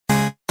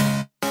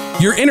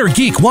Your inner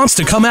geek wants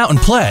to come out and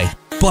play,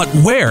 but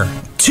where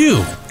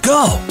to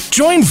go?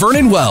 Join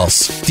Vernon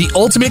Wells, the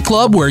ultimate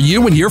club where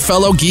you and your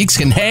fellow geeks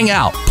can hang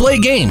out, play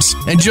games,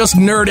 and just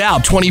nerd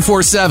out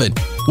 24/7.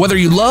 Whether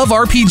you love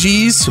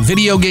RPGs,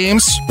 video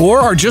games, or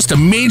are just a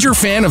major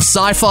fan of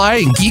sci-fi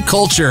and geek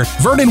culture,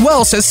 Vernon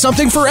Wells has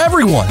something for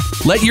everyone.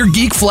 Let your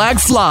geek flag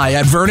fly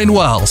at Vernon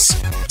Wells.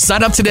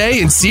 Sign up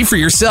today and see for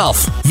yourself.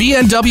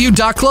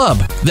 VNW.club.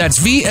 That's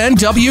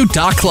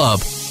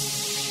VNW.club.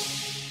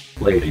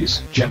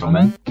 Ladies,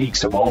 gentlemen,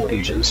 geeks of all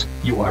ages,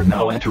 you are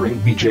now entering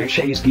BJ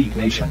Shea's Geek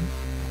Nation.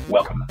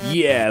 Welcome.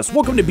 Yes,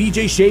 welcome to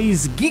BJ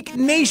Shea's Geek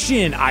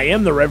Nation. I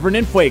am the Reverend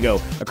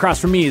Enfuego. Across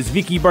from me is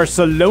Vicky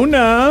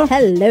Barcelona.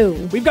 Hello.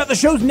 We've got the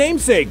show's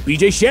namesake,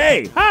 BJ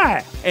Shea.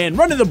 Hi. And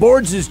running the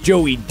boards is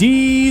Joey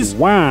Dees.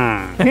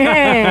 Wow.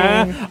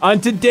 On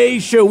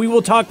today's show, we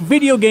will talk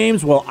video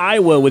games. Well, I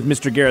will with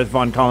Mr. Gareth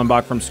Von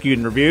Kallenbach from Skewed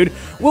and Reviewed.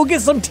 We'll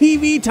get some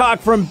TV talk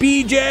from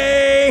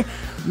BJ.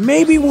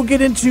 Maybe we'll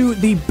get into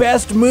the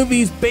best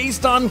movies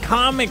based on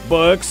comic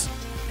books,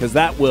 because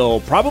that will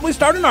probably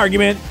start an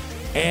argument.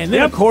 And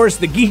then, of course,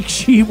 the Geek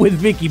Sheet with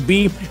Vicky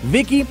B.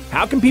 Vicky,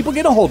 how can people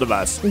get a hold of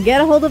us? Get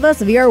a hold of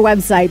us via our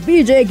website,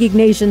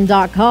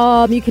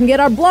 bjgeeknation.com. You can get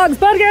our blogs,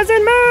 podcasts,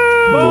 and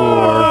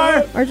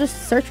more! Or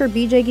just search for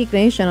BJ Geek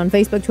Nation on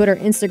Facebook, Twitter,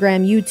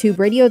 Instagram, YouTube,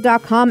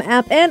 radio.com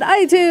app, and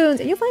iTunes,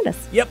 and you'll find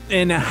us. Yep,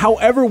 and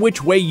however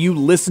which way you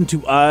listen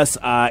to us,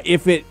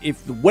 if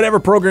whatever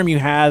program you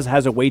has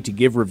a way to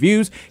give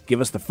reviews,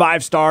 give us the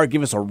 5-star,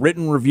 give us a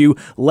written review,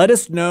 let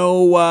us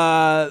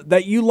know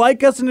that you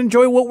like us and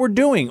enjoy what we're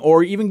doing,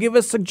 or even give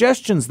us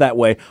suggestions that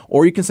way.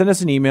 Or you can send us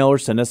an email or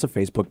send us a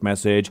Facebook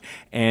message.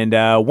 And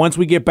once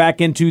we get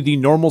back into the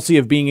normalcy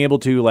of being able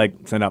to like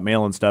send out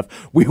mail and stuff,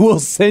 we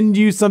will send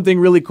you something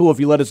really cool if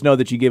you let us know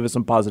that you give us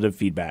some positive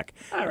feedback.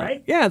 All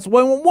right. Yeah, it's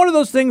one of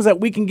those things that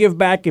we can give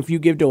back if you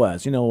give to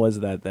us. You know,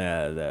 was that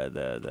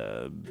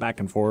the back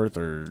and forth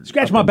or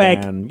scratch my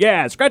back?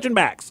 Yeah, scratching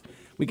backs.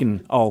 We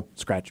can all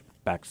scratch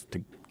backs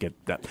to get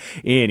that.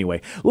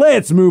 Anyway,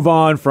 let's move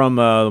on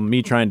from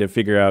me trying to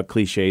figure out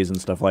cliches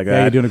and stuff like that.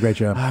 Yeah, you're doing a great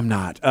job. I'm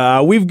not.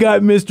 We've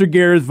got Mr.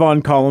 Gareth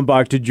Von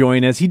Kallenbach to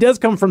join us. He does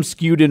come from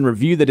Skewed and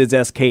Review, that is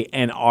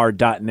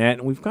sknr.net,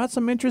 and we've got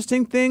some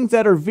interesting things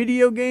that are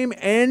video game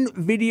and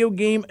video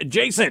game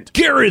adjacent.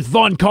 Gareth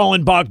Von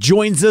Kallenbach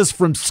joins us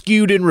from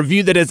Skewed and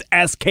Review, that is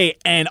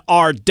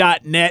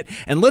sknr.net,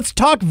 and let's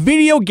talk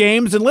video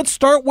games, and let's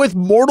start with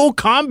Mortal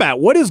Kombat.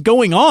 What is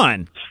going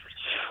on?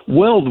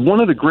 Well,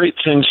 one of the great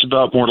things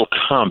about Mortal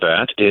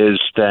Kombat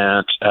is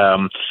that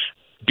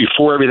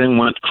before everything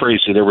went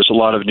crazy, there was a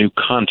lot of new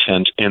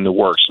content in the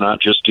works, not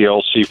just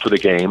DLC for the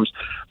games,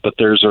 but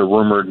there's a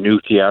rumored new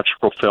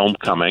theatrical film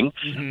coming.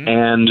 Mm-hmm.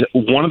 And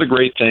one of the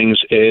great things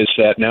is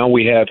that now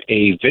we have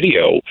a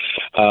video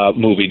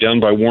movie done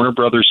by Warner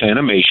Brothers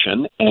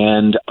Animation,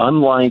 and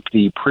unlike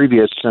the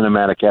previous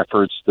cinematic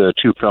efforts, the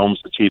 2 films,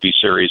 the TV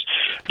series,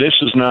 this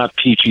is not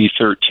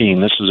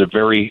PG-13. This is a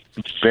very,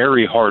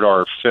 very hard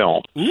R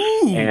film.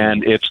 Ooh.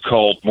 And it's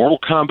called Mortal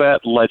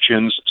Kombat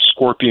Legends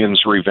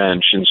Scorpion's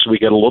Revenge. And so we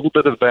get a little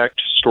bit of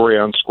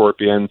backstory on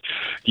Scorpion.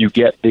 You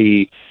get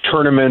the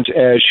tournament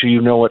as you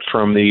know it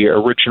from the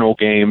original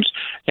games.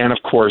 And,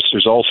 of course,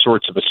 there's all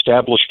sorts of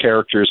established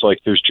characters, like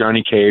there's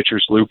Johnny Cage,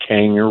 there's Liu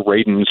Kang, or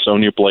Raiden,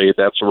 Sonya Blade,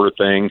 that sort of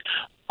thing,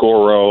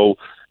 Goro,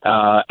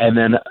 and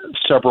then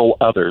several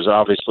others.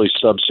 Obviously,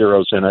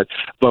 Sub-Zero's in it.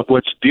 But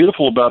what's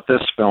beautiful about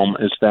this film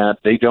is that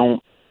they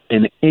don't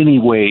in any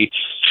way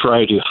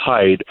try to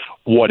hide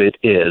what it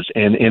is.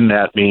 And in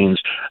that means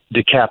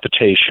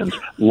decapitations,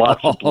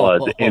 lots of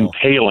blood,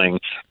 impaling,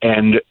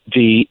 and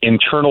the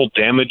internal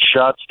damage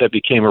shots that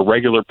became a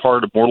regular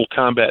part of Mortal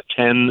Kombat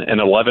 10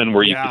 and 11,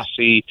 where you could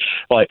see,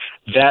 like,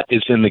 that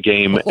is in the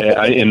game,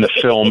 in the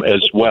film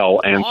as well.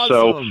 And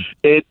awesome.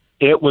 So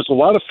it was a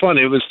lot of fun.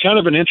 It was kind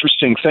of an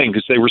interesting thing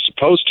because they were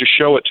supposed to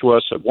show it to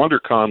us at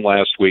WonderCon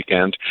last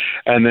weekend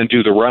and then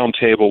do the round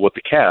table with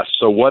the cast.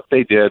 So what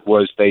they did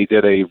was they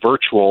did a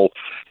virtual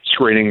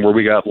screening where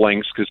we got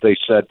links because they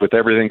said with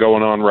everything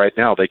going on right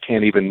now, they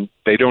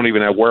don't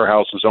even have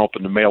warehouses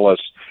open to mail us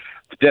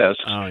the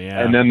discs. Oh, yeah.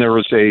 And then there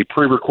was a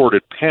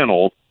pre-recorded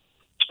panel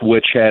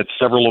which had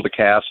several of the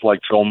cast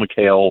like Phil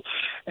McHale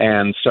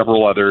and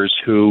several others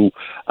who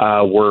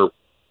were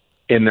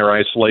in their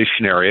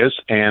isolation areas,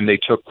 and they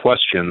took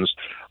questions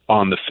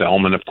on the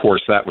film, and of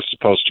course that was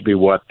supposed to be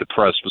what the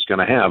press was going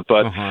to have.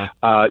 But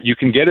you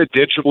can get it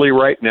digitally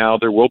right now.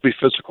 There will be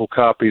physical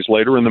copies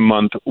later in the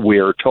month, we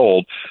are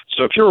told.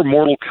 So if you're a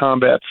Mortal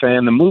Kombat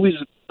fan, the movie's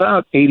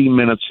about 80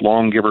 minutes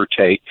long, give or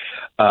take.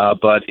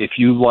 But if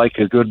you like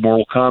a good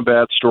Mortal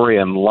Kombat story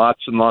and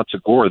lots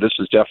of gore, this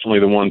is definitely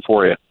the one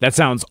for you. That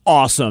sounds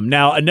awesome.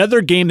 Now, another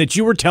game that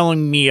you were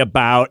telling me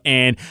about,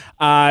 and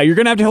you're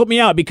going to have to help me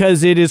out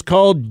because it is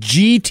called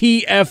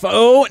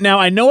GTFO. Now,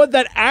 I know what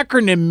that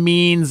acronym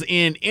means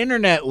in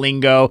internet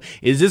lingo.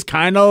 Is this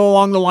kind of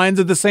along the lines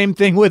of the same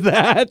thing with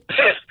that?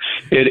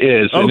 It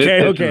is.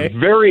 It's a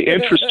very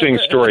interesting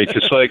story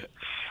because, like,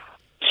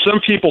 some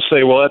people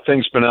say, well, that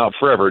thing's been out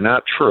forever.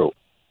 Not true.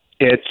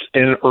 It's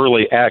in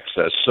early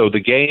access. So the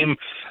game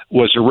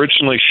was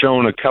originally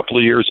shown a couple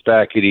of years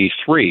back at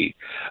E3,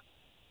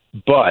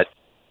 but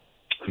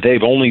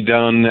they've only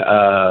done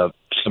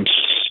some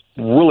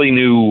really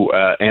new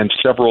and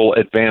several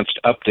advanced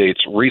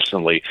updates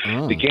recently.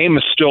 The game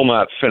is still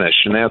not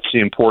finished, and that's the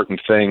important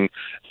thing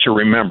to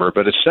remember.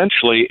 But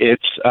essentially,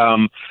 it's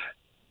a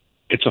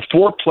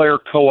 4-player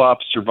co-op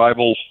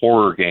survival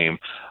horror game,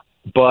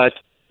 but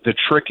the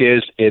trick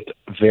is it's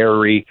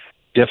very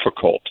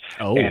difficult.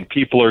 And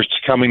people are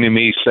coming to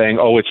me saying,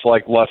 it's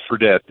like Left 4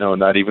 Dead. No,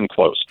 not even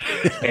close.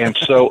 And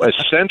so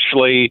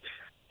essentially,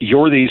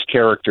 you're these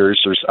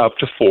characters, there's up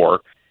to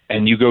 4,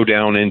 and you go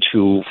down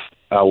into,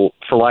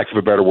 for lack of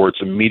a better word,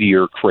 a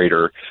meteor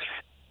crater,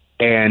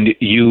 and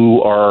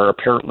you are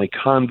apparently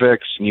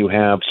convicts, and you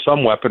have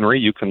some weaponry.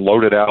 You can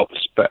load it out,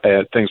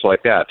 things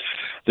like that.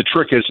 The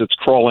trick is it's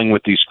crawling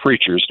with these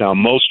creatures. Now,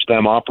 most of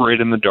them operate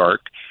in the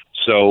dark,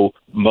 so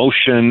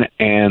motion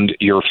and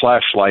your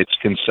flashlights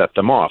can set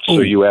them off.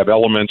 So you have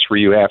elements where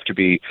you have to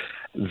be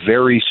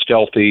very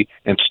stealthy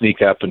and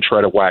sneak up and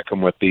try to whack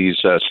them with these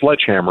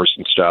sledgehammers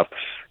and stuff,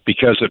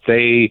 because if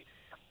they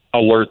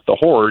alert the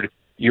horde,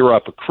 you're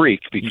up a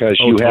creek because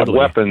you have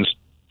weapons,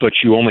 but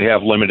you only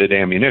have limited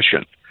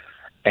ammunition.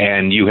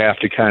 And you have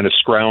to kind of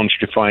scrounge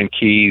to find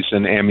keys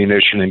and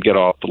ammunition and get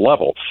off the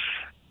level.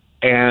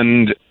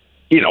 And,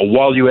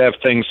 while you have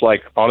things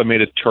like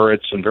automated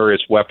turrets and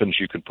various weapons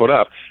you can put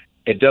up,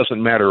 it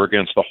doesn't matter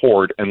against the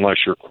horde unless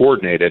you're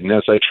coordinated. And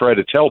as I try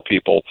to tell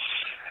people,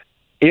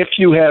 if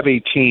you have a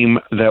team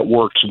that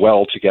works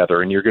well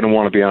together, and you're going to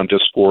want to be on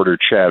Discord or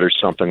chat or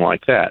something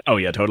like that. Oh,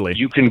 yeah, totally.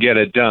 You can get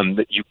it done.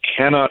 That you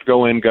cannot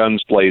go in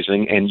guns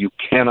blazing, and you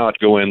cannot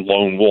go in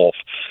lone wolf,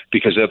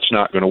 because that's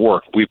not going to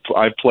work.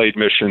 I've played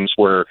missions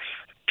where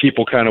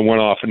people kind of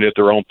went off and did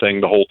their own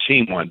thing. The whole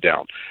team went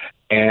down.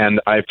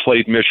 And I've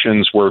played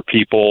missions where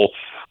people,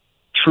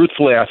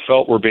 truthfully, I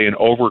felt were being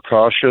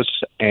overcautious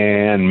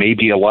and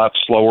maybe a lot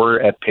slower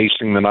at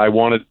pacing than I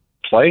wanted to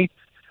play.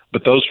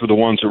 But those were the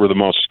ones that were the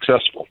most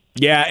successful.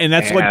 Yeah, and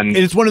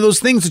it's one of those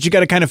things that you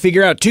got to kind of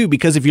figure out, too,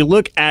 because if you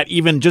look at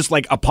even just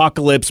like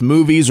apocalypse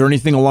movies or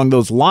anything along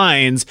those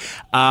lines,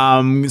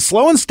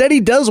 slow and steady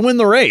does win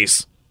the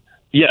race.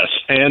 Yes,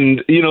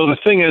 and, the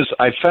thing is,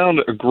 I found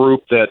a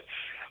group that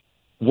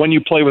when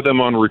you play with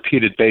them on a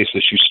repeated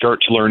basis, you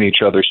start to learn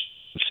each other's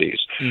tendencies.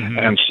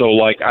 And so,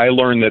 I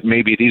learned that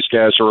maybe these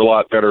guys are a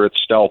lot better at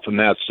stealth, and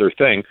that's their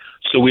thing,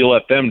 so we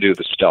let them do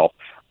the stealth.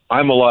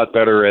 I'm a lot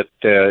better at,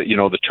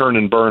 the turn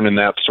and burn and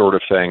that sort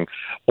of thing,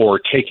 or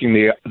taking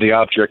the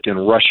object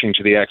and rushing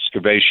to the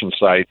excavation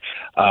site,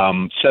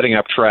 setting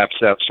up traps,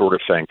 that sort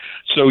of thing.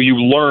 So you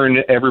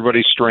learn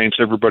everybody's strengths,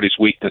 everybody's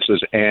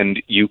weaknesses,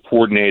 and you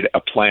coordinate a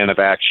plan of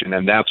action,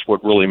 and that's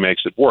what really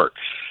makes it work.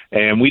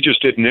 And we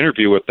just did an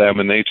interview with them,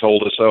 and they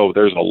told us,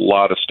 there's a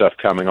lot of stuff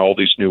coming, all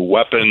these new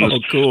weapons. Oh,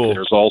 cool.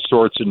 There's all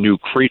sorts of new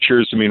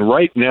creatures. I mean,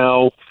 right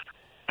now,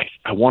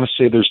 I want to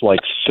say there's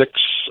 6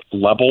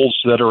 levels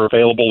that are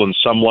available, and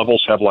some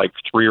levels have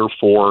 3 or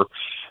 4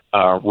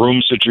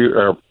 rooms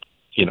that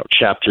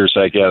chapters,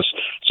 I guess.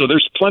 So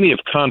there's plenty of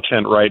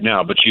content right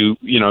now, but you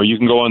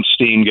can go on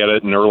Steam, get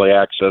it in early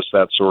access,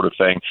 that sort of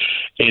thing.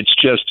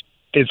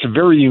 It's a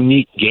very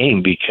unique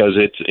game because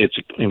it's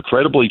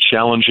incredibly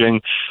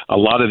challenging. A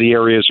lot of the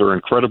areas are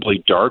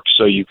incredibly dark,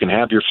 so you can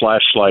have your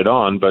flashlight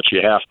on, but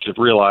you have to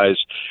realize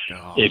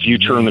if you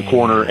turn the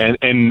corner,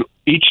 and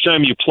each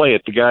time you play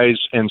it, the guys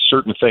and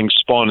certain things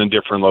spawn in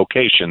different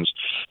locations.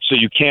 So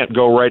you can't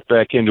go right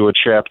back into a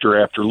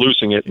chapter after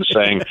losing it and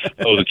saying,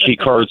 the key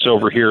card's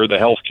over here, the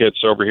health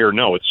kit's over here.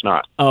 No, it's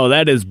not. Oh,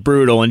 that is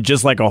brutal, and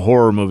just like a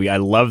horror movie. I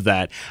love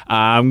that.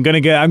 I'm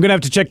gonna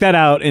have to check that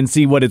out and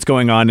see what it's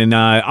going on. And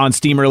on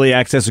Steam Early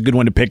Access, a good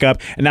one to pick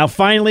up. And now,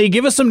 finally,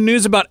 give us some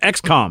news about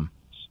XCOM.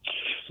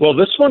 Well,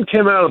 this one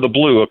came out of the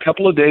blue. A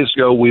couple of days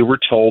ago, we were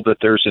told that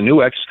there's a new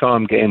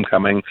XCOM game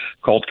coming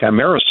called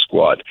Chimera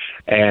Squad,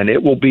 and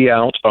it will be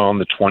out on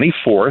the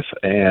 24th,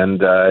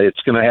 and it's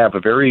going to have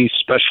a very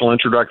special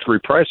introductory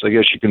price. I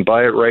guess you can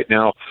buy it right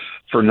now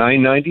for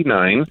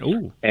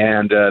 $9.99,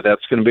 and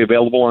that's going to be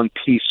available on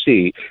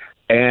PC.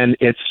 And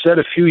it's set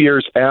a few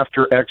years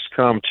after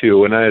XCOM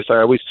 2, and as I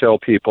always tell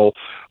people,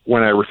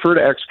 when I refer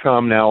to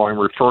XCOM now, I'm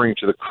referring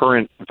to the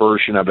current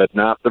version of it,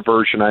 not the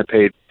version I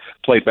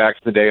played back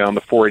in the day on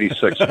the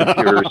 486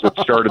 computers that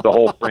started the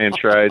whole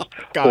franchise,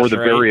 or the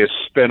various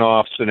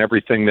spin-offs and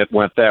everything that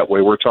went that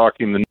way. We're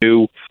talking the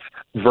new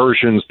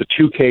versions, the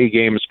 2K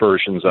games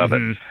versions of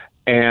it.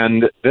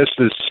 And this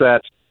is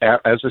set,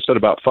 as I said,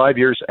 about 5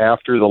 years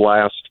after the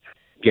last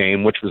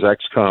game, which was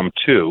XCOM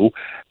 2.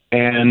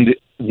 And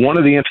one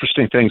of the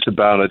interesting things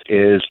about it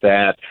is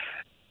that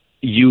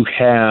you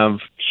have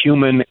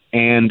human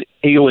and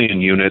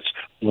alien units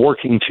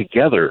working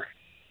together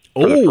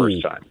for the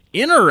first time.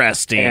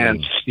 Interesting.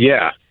 And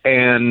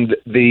and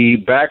the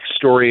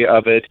backstory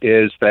of it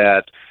is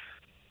that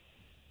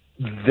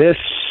this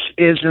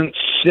isn't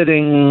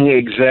sitting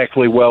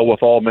exactly well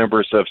with all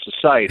members of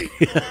society.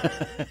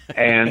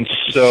 And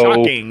so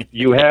Shocking.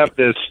 you have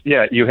this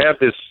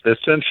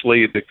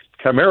essentially the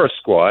Chimera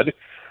Squad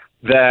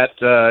that,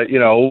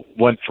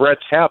 when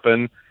threats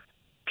happen,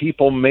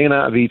 people may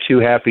not be too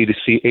happy to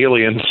see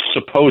aliens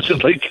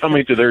supposedly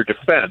coming to their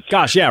defense.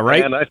 Gosh, yeah,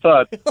 right. And I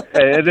thought,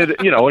 and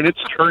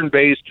it's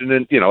turn-based, and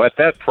then, at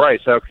that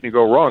price, how can you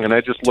go wrong? And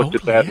I just looked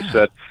at that and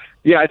said,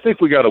 yeah, I think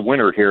we got a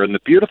winner here. And the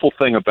beautiful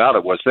thing about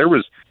it was there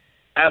was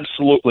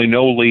absolutely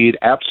no lead,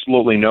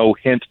 absolutely no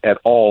hint at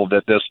all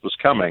that this was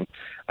coming.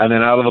 And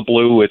then out of the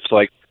blue, it's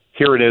like,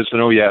 here it is,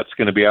 and it's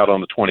going to be out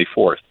on the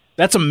 24th.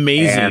 That's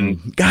amazing.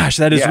 And, gosh,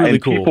 that is really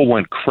cool. People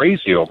went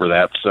crazy over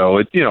that, so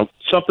it's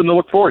something to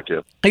look forward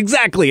to.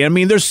 Exactly. I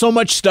mean, there's so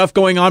much stuff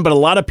going on, but a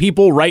lot of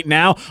people right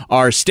now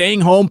are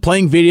staying home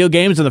playing video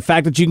games, and the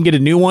fact that you can get a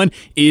new one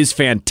is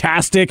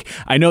fantastic.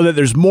 I know that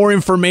there's more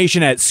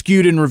information at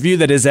Skewed in Review,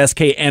 that is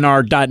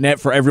sknr.net,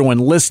 for everyone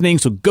listening,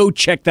 so go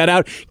check that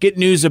out. Get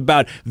news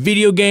about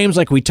video games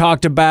like we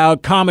talked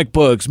about, comic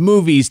books,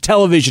 movies,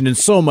 television, and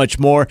so much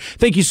more.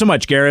 Thank you so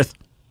much, Gareth.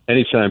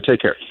 Anytime.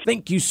 Take care.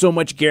 Thank you so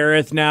much,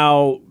 Gareth.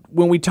 Now,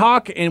 when we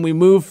talk and we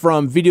move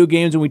from video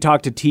games and we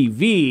talk to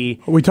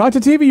TV. We talk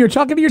to TV? You're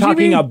talking to your TV?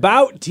 Talking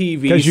about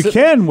TV. Because you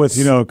can with,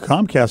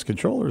 Comcast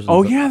controllers.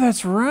 Oh, yeah,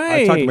 that's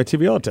right. I talk to my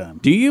TV all the time.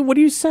 Do you? What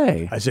do you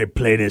say? I say,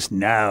 play this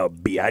now,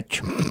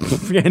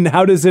 biatch. And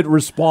how does it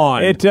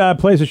respond? It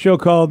plays a show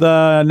called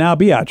Now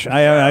Biatch.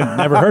 I've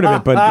never heard of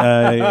it,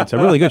 but it's a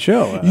really good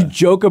show. You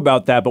joke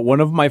about that, but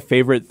one of my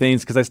favorite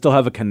things, because I still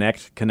have a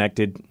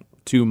connected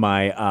to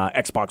my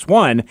Xbox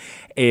One,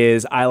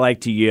 is I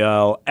like to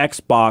yell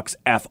Xbox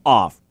F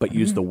off, but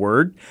use the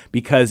word,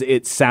 because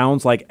it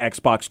sounds like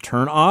Xbox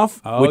turn off,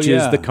 which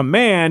is the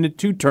command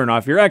to turn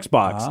off your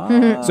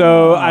Xbox.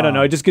 So I don't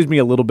know, it just gives me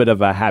a little bit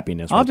of a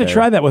happiness. I'll have to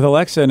try that with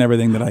Alexa and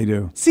everything that I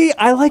do. See,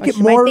 I like it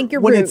more when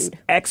rude. It's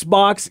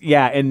Xbox,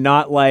 and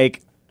not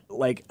like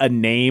a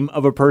name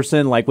of a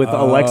person, like with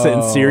Alexa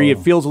and Siri. It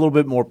feels a little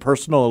bit more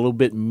personal, a little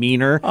bit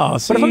meaner.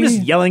 But if I'm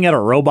just yelling at a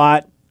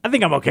robot, I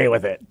think I'm okay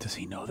with it. Does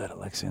he know that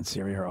Alexa and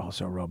Siri are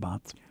also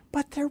robots?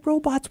 But they're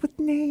robots with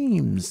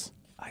names.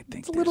 I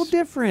think it's a little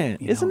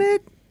different, isn't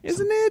it?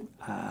 Isn't it?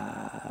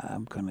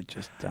 I'm going to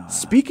just...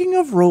 Speaking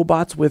of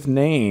robots with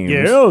names,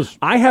 yes.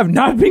 I have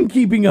not been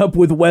keeping up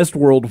with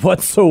Westworld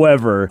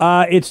whatsoever.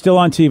 It's still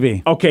on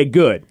TV. Okay,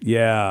 good.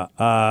 Yeah.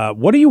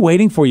 What are you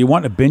waiting for? You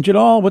want to binge it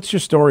all? What's your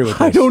story with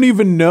this? I don't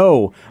even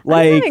know.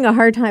 I'm having a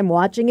hard time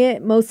watching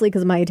it, mostly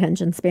because of my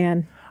attention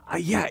span.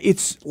 Yeah,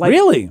 it's like...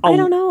 Really? I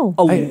don't know.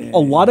 A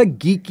lot of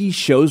geeky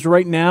shows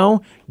right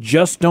now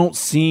just don't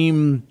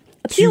seem...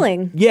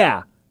 appealing.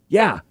 Yeah.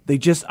 They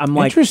just... I'm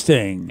like...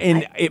 Interesting.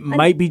 And it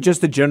might be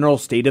just the general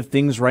state of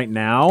things right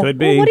now. Could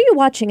be. Well, what are you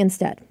watching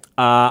instead?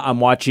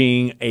 I'm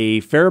watching a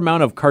fair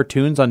amount of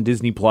cartoons on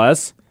Disney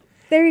Plus.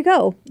 There you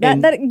go.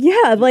 And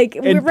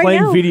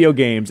playing video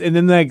games. And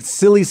then like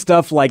silly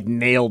stuff like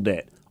Nailed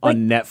It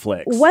on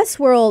Netflix.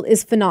 Westworld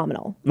is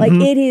phenomenal. Like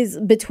it is,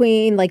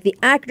 between like the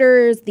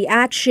actors, the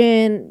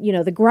action,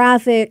 the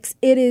graphics,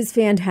 it is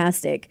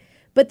fantastic.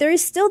 But there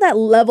is still that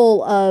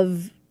level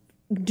of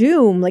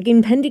doom, like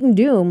impending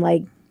doom,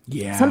 like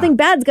something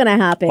bad's gonna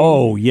happen.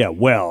 Oh yeah,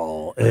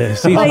 well,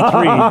 season 3.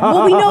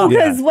 Well, we know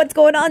because what's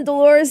going on.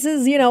 Dolores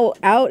is,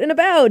 out and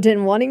about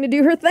and wanting to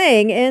do her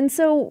thing, and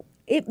so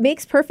it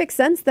makes perfect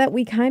sense that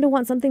we kind of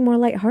want something more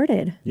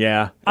lighthearted.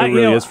 Yeah, it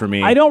really is for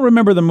me. I don't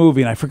remember the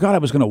movie, and I forgot I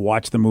was going to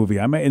watch the movie.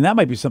 And that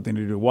might be something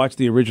to do. Watch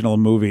the original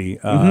movie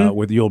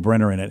with Yul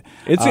Brynner in it.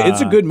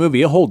 It's a good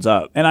movie. It holds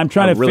up. And I'm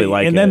trying to really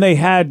like it. And then they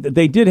had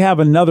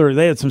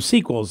some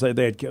sequels.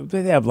 They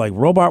have like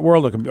Robot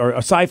World or a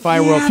Sci-Fi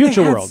World,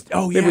 Future World.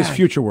 It was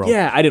Future World.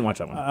 Yeah, I didn't watch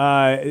that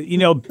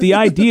one. The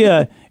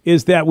idea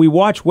is that we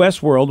watch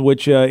Westworld,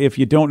 which, if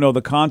you don't know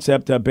the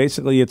concept,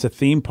 basically it's a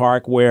theme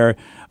park where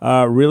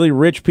really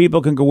rich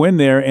people can go in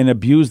there and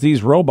abuse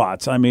these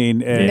robots. I mean,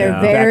 they're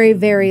very,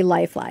 very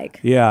lifelike.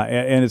 Yeah,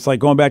 and it's like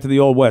going back to the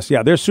Old West.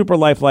 Yeah, they're super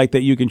lifelike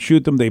that you can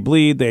shoot them, they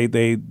bleed,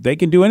 they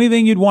can do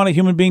anything you'd want a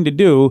human being to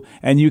do,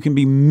 and you can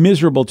be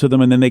miserable to them,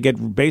 and then they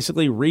get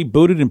basically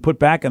rebooted and put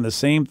back on the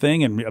same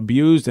thing and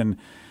abused, and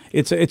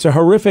it's a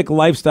horrific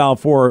lifestyle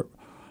for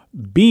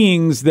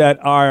beings that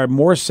are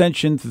more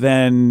sentient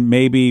than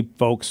maybe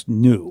folks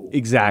knew.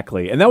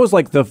 Exactly. And that was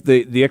like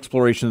the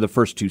exploration of the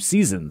first 2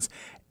 seasons.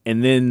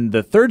 And then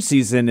the 3rd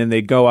season, and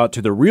they go out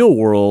to the real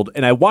world.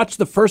 And I watched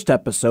the first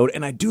episode,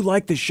 and I do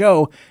like the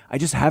show. I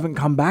just haven't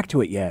come back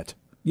to it yet.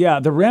 Yeah,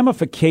 the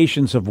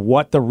ramifications of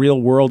what the real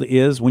world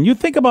is. When you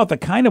think about the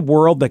kind of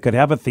world that could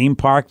have a theme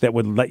park that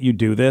would let you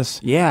do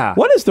this. Yeah.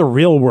 What is the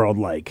real world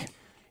like?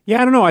 Yeah,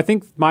 I don't know. I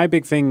think my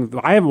big thing,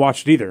 I haven't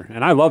watched it either,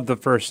 and I love the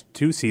first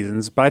 2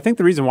 seasons, but I think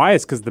the reason why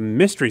is because the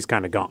mystery's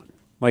kind of gone.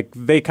 Like,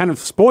 they kind of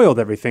spoiled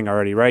everything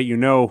already, right? You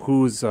know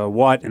who's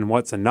what and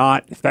what's a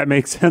not, if that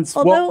makes sense.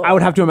 Well, I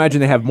would have to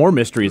imagine they have more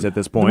mysteries at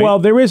this point. Well,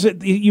 there is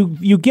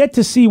you get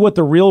to see what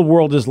the real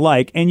world is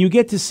like, and you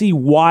get to see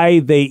why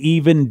they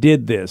even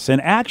did this.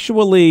 And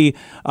actually,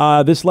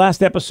 this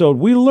last episode,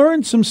 we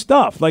learned some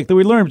stuff. Like,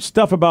 we learned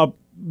stuff about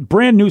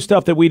brand new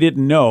stuff that we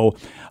didn't know.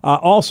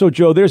 Also,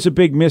 Joe, there's a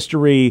big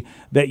mystery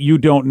that you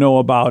don't know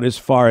about as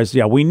far as,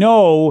 we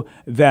know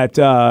that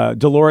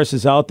Dolores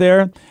is out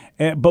there.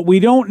 But we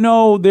don't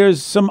know.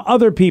 There's some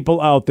other people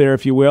out there,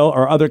 if you will,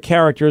 or other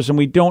characters, and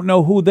we don't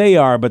know who they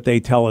are, but they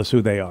tell us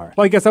who they are.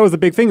 Well, I guess that was the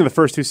big thing in the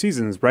first 2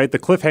 seasons, right? The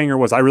cliffhanger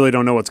was, I really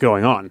don't know what's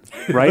going on,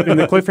 right? And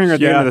the cliffhanger at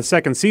the end of the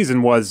second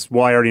season was,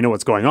 well, I already know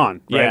what's going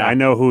on, right? Yeah. I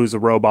know who's a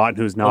robot and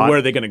who's not. Well, where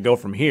are they going to go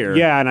from here?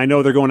 Yeah, and I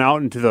know they're going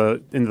out into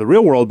the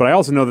real world, but I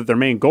also know that their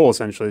main goal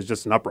essentially is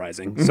just an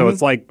uprising. So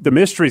it's like the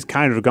mystery's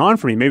kind of gone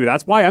for me. Maybe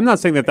that's why. I'm not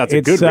saying that that's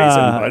a good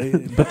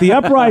reason, but the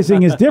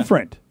uprising is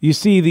different. You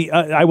see,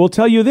 I will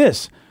tell you this.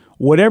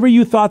 Whatever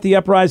you thought the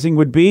uprising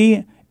would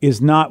be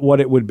is not what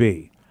it would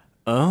be.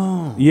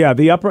 Oh. Yeah,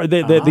 the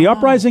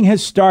uprising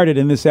has started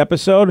in this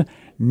episode,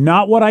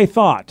 not what I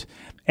thought.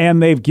 And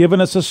they've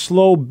given us a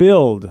slow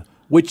build.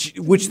 Which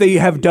they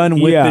have done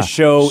with the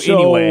show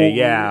anyway,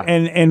 yeah.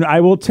 And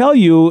I will tell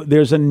you,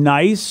 there's a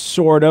nice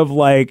sort of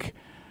like,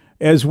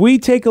 as we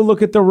take a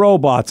look at the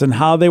robots and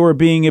how they were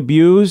being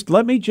abused,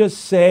 let me just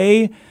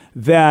say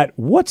that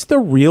what's the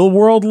real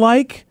world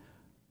like?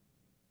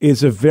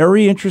 Is a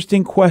very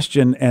interesting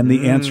question, and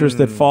the answers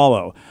that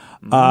follow.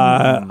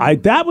 I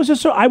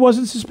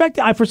wasn't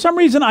suspecting. For some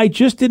reason, I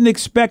just didn't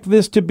expect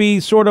this to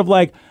be sort of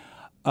like,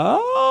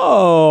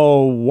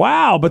 oh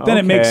wow. But then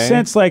it makes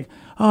sense. Like,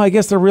 oh, I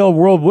guess the real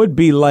world would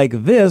be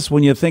like this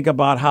when you think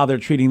about how they're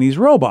treating these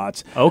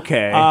robots.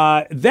 Okay.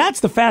 That's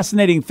the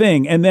fascinating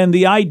thing. And then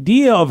the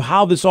idea of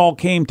how this all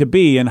came to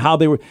be and how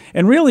they were,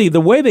 and really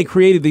the way they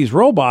created these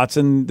robots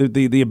and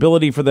the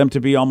ability for them to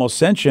be almost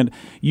sentient,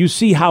 you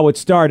see how it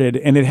started.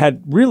 And it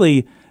had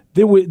really,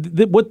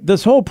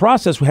 this whole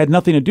process had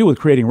nothing to do with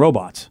creating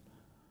robots.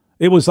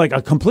 It was like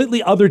a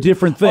completely other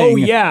different thing. Oh,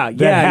 yeah.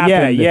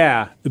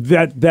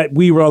 That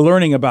we were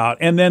learning about.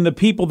 And then the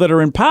people that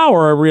are in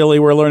power really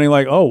were learning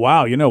like, oh,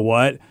 wow, you know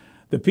what?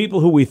 The people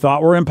who we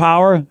thought were in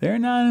power, they're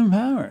not in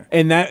power.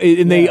 And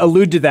they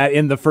allude to that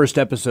in the first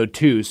episode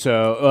too,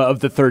 so of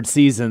the third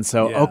season.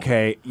 So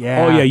okay,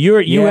 yeah. Oh yeah, you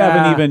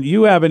haven't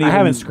even I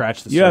haven't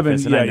scratched the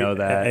surface, and I know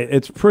that.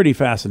 It's pretty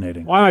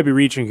fascinating. Well, I might be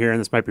reaching here, and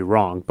this might be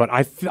wrong, but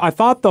I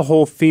thought the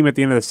whole theme at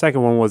the end of the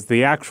second one was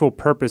the actual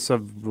purpose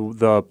of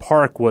the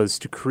park was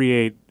to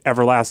create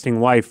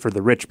everlasting life for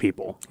the rich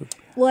people.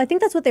 Well, I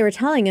think that's what they were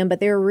telling him, but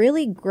they were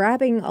really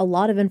grabbing a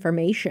lot of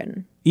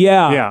information.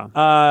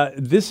 Yeah.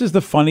 This is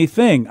the funny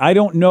thing. I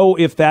don't know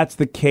if that's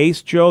the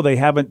case, Joe. They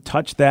haven't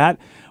touched that.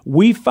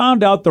 We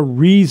found out the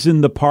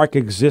reason the park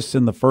exists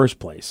in the first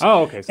place.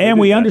 Oh, okay. So and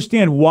we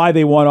understand why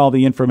they want all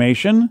the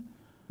information.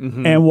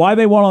 Mm-hmm. And why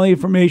they want all the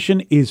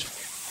information is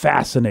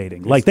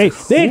fascinating. Like they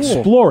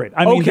explore it.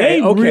 I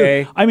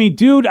mean,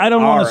 dude, I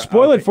don't want to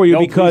spoil it for you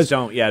because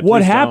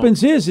what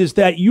happens is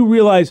that you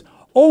realize,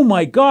 oh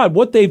my God,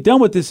 what they've done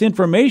with this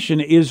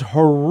information is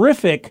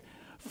horrific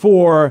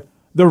for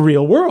the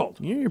real world.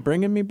 You're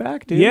bringing me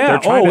back, dude. Yeah, they're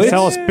trying to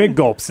sell us big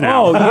gulps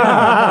now. Oh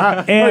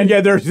yeah, and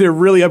they're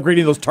really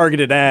upgrading those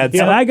targeted ads.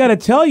 And I got to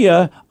tell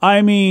you,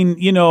 I mean,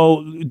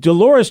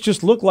 Dolores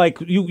just looked like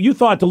you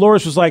thought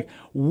Dolores was like,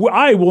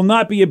 I will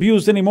not be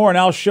abused anymore, and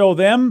I'll show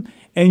them.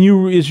 And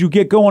as you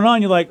get going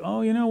on, you're like,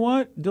 oh, you know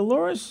what?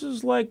 Dolores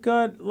is like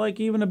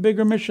even a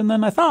bigger mission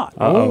than I thought.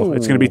 Uh-oh.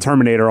 It's going to be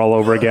Terminator all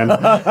over again.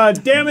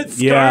 Damn it,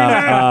 Skynet!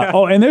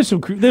 Yeah. And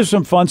there's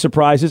some fun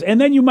surprises.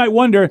 And then you might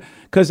wonder,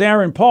 because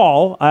Aaron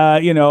Paul,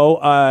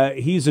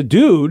 he's a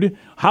dude.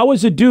 How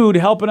is a dude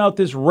helping out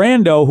this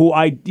rando who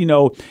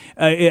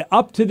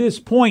up to this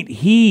point,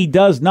 he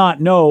does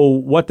not know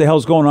what the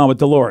hell's going on with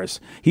Dolores.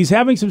 He's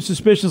having some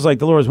suspicions like,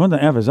 Dolores, what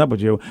the F is up with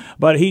you?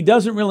 But he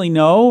doesn't really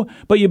know.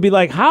 But you'd be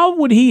like,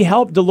 how would he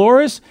help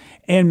Dolores?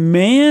 And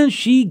man,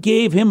 she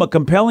gave him a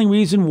compelling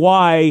reason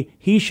why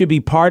he should be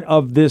part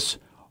of this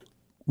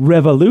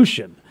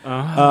revolution.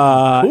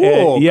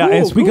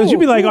 It's because you'd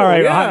be like, all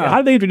right, how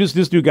did they introduce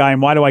this new guy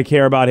and why do I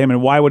care about him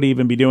and why would he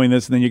even be doing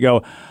this? And then you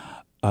go,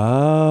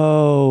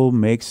 oh,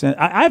 makes sense.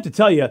 I have to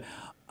tell you,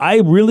 I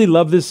really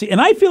love this scene.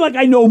 And I feel like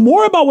I know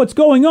more about what's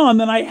going on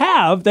than I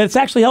have. That's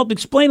actually helped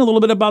explain a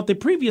little bit about the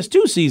previous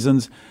 2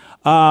 seasons.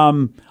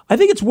 I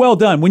think it's well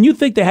done. When you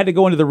think they had to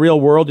go into the real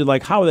world, you're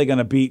like, how are they going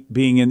to beat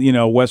being in,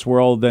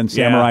 Westworld and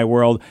Samurai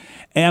World?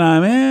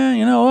 And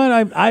you know what?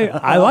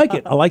 I like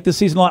it. I like this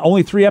season a lot.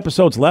 Only 3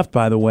 episodes left,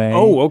 by the way.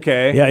 Oh,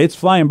 okay. Yeah, it's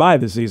flying by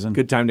this season.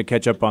 Good time to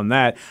catch up on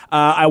that.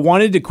 I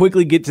wanted to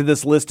quickly get to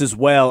this list as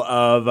well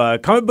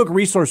of Comic Book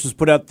Resources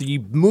put out the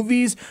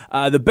movies,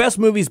 the best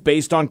movies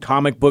based on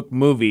comic book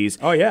movies.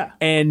 Oh, yeah.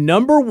 And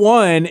number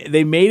 1,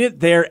 they made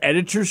it their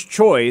editor's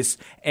choice,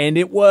 and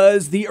it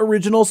was the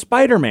original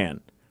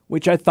Spider-Man,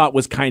 which I thought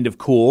was kind of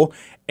cool.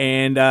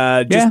 And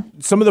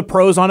some of the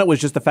pros on it was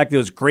just the fact that it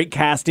was great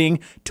casting.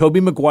 Tobey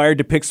Maguire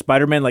depicts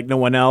Spider-Man like no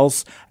one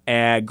else.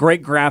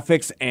 Great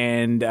graphics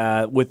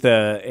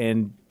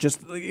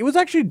it was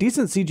actually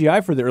decent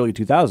CGI for the early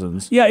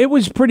 2000s. Yeah, it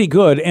was pretty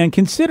good. And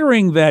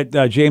considering that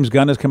James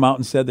Gunn has come out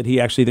and said that he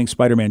actually thinks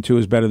Spider-Man 2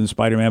 is better than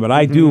Spider-Man, but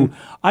I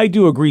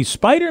do agree.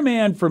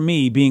 Spider-Man, for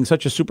me, being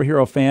such a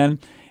superhero fan,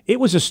 it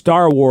was a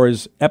Star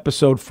Wars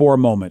Episode 4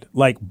 moment.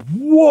 Like,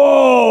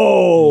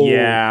 whoa!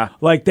 Yeah.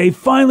 Like, they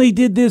finally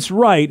did this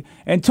right.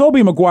 And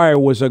Tobey Maguire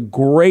was a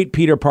great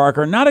Peter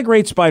Parker, not a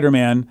great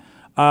Spider-Man.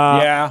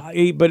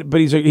 Yeah. But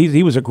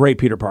he was a great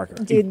Peter Parker.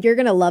 Dude, you're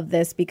gonna love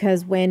this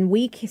because when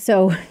we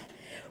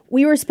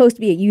were supposed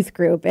to be a youth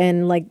group,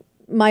 and like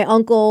my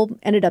uncle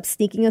ended up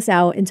sneaking us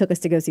out and took us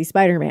to go see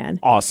Spider-Man.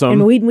 Awesome.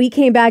 And when we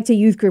came back to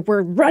youth group,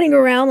 we're running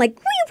around like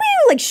wee,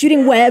 wee, like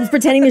shooting webs,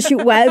 pretending to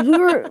shoot webs.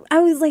 I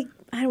was like,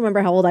 I don't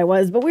remember how old I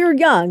was, but we were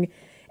young,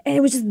 and it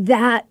was just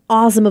that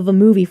awesome of a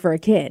movie for a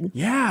kid.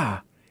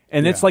 Yeah.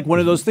 And it's like one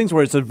of those things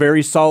where it's a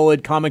very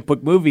solid comic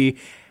book movie.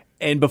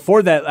 And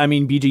before that, I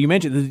mean, BJ, you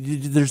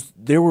mentioned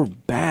there were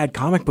bad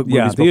comic book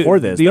movies before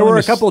this. There were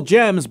a couple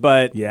gems,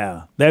 but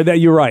yeah,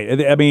 you're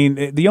right. I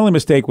mean, the only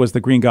mistake was the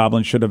Green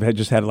Goblin should have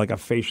just had like a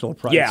facial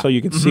print, so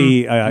you could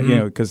see,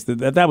 because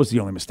that was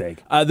the only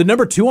mistake. The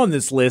number 2 on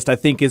this list, I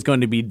think, is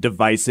going to be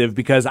divisive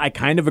because I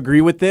kind of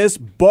agree with this,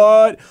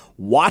 but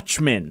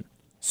Watchmen.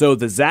 So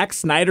the Zack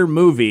Snyder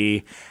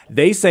movie,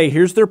 they say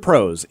here's their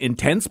pros: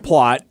 intense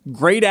plot,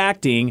 great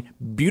acting,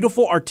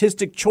 beautiful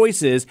artistic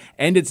choices,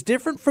 and it's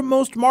different from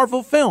most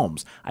Marvel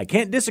films. I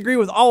can't disagree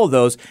with all of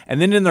those. And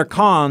then in their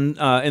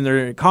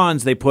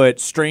cons, they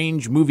put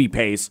strange movie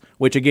pace,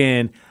 which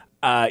again,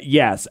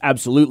 yes,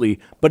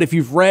 absolutely. But if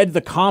you've read the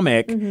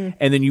comic and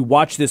then you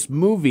watch this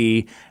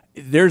movie,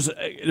 there's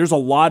a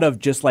lot of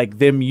just like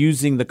them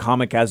using the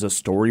comic as a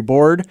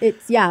storyboard.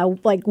 It's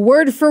like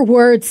word for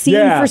word,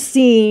 scene for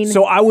scene.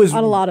 So I was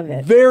on a lot of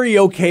it. Very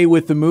okay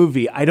with the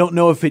movie. I don't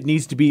know if it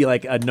needs to be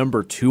like a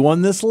number 2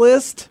 on this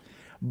list,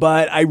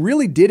 but I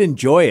really did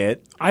enjoy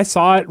it. I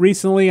saw it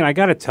recently, and I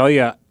got to tell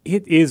you,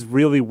 it is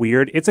really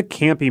weird. It's a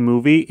campy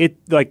movie. It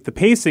like the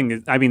pacing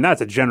is, I mean, that's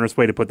a generous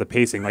way to put the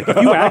pacing. Like if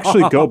you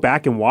actually go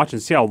back and watch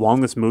and see how long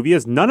this movie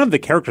is, none of the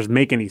characters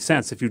make any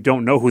sense if you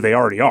don't know who they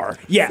already are.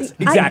 Yes,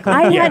 exactly.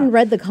 I hadn't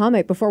read the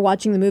comic before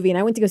watching the movie, and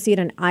I went to go see it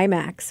in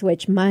IMAX,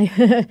 which my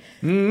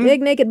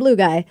big naked blue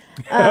guy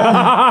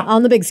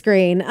on the big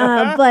screen.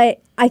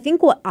 But I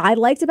think what I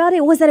liked about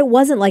it was that it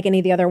wasn't like any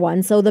of the other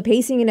ones, so the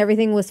pacing and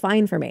everything was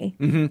fine for me.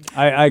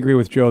 I agree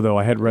with Joe, though.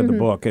 I had read the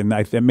book, and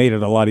it made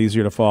it a lot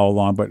easier to follow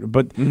along.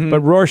 But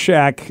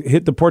Rorschach,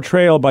 hit the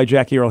portrayal by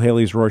Jackie Earle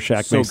Haley's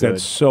Rorschach makes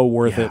that so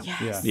worth it.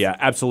 Yes. Yeah,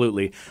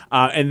 absolutely.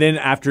 And then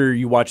after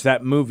you watch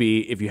that movie,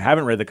 if you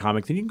haven't read the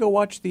comic, then you can go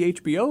watch the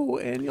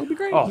HBO, and you'll be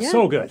great. Oh,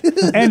 so good.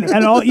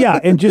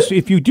 and just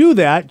if you do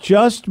that,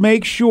 just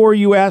make sure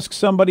you ask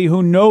somebody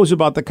who knows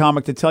about the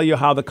comic to tell you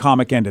how the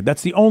comic ended.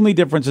 That's the only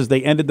difference, is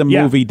they ended the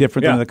movie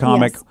different than the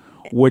comic. Yes.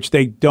 Which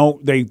they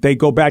don't. They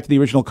go back to the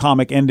original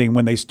comic ending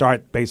when they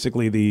start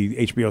basically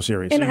the HBO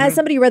series. And as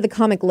somebody who read the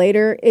comic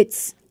later,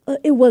 it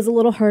was a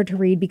little hard to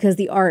read because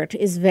the art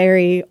is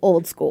very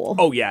old school.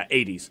 Oh yeah,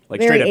 80s,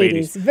 like very straight up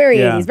 80s. Very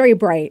 80s, very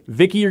bright.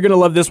 Vicky, you're gonna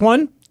love this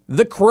one.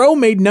 The Crow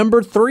made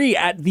number 3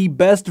 at the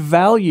best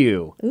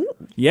value. Ooh,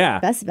 yeah,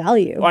 best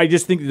value. Well, I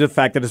just think the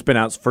fact that it's been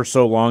out for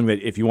so long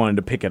that if you wanted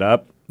to pick it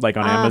up, like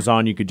on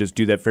Amazon, you could just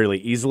do that fairly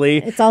easily.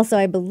 It's also,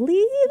 I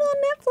believe, on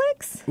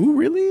Netflix. Ooh,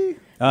 really?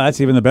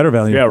 That's even the better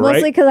value. Yeah, right.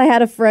 Mostly because I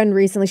had a friend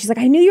recently. She's like,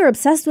 I knew you were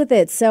obsessed with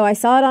it, so I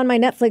saw it on my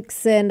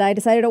Netflix and I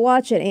decided to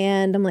watch it.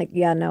 And I'm like,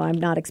 yeah, no, I'm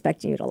not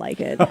expecting you to like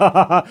it.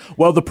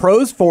 Well, the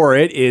pros for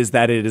it is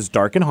that it is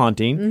dark and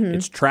haunting.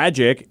 It's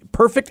tragic,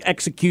 perfect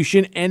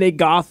execution, and a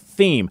goth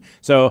theme.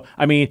 So,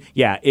 I mean,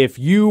 yeah, if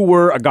you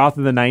were a goth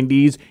in the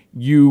 90s,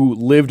 you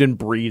lived and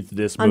breathed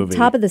this movie. On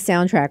top of the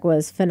soundtrack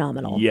was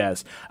phenomenal.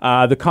 Yes.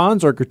 The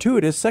cons are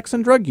gratuitous sex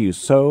and drug use,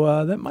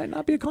 so that might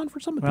not be a con for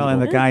some people. Well,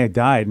 and the guy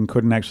died and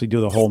couldn't actually do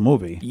the whole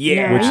movie.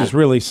 Yeah. Which is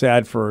really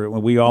sad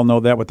we all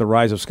know that with the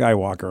rise of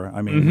Skywalker.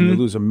 I mean, when you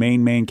lose a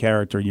main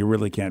character, you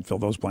really can't fill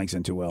those blanks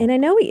in too well. And I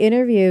know we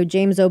interviewed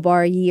James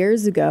O'Barr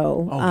years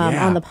ago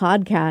on the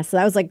podcast. So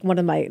that was like one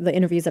of the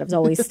interviews that has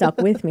always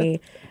stuck with me.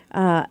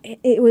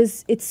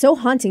 It's so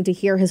haunting to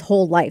hear his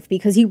whole life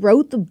because he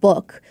wrote the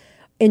book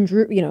and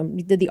drew,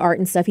 did the art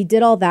and stuff. He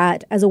did all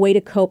that as a way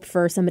to cope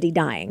for somebody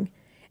dying.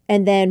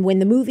 And then when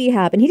the movie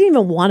happened, he didn't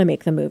even want to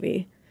make the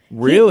movie.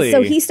 Really?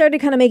 So he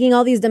started kind of making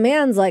all these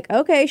demands like,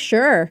 okay,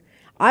 sure.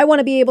 I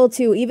want to be able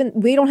to,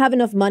 we don't have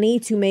enough money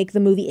to make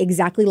the movie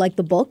exactly like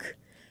the book.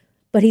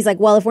 But he's like,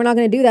 well, if we're not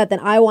going to do that, then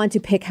I want to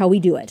pick how we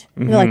do it.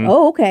 And they're like,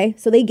 oh, okay.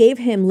 So they gave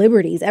him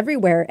liberties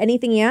everywhere,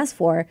 anything he asked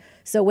for.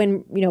 So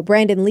when,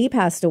 Brandon Lee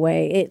passed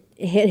away, it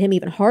hit him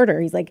even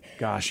harder. He's like,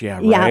 gosh, yeah,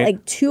 right. Yeah,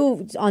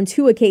 like on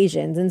two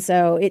occasions. And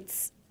so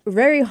it's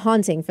very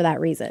haunting for that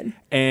reason.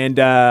 And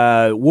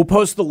we'll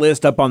post the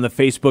list up on the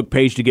Facebook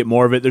page to get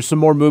more of it. There's some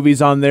more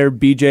movies on there.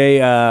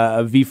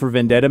 BJ, V for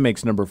Vendetta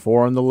makes number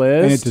 4 on the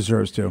list. And it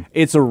deserves to.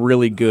 It's a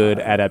really good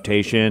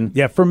adaptation.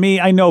 Yeah, for me,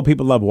 I know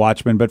people love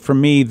Watchmen, but for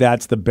me,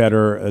 that's the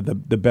better the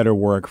better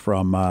work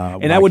from,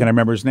 can I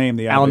remember his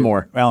name? Alan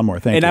Moore. Alan Moore,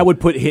 thank you. And I would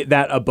put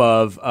that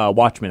above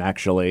Watchmen,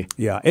 actually.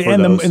 Yeah,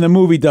 and the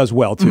movie does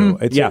well, too.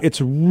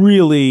 It's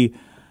really...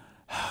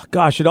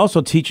 Gosh, it also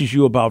teaches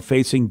you about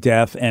facing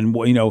death and,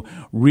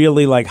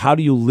 really like how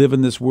do you live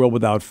in this world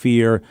without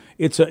fear.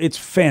 It's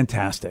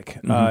fantastic.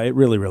 It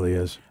really, really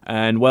is.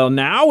 And well,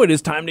 now it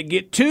is time to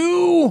get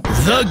to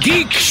The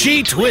Geek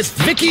Sheet with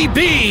Vicky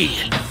B.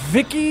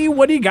 Vicky,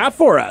 what do you got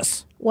for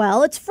us?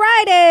 Well, it's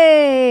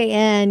Friday,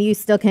 and you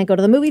still can't go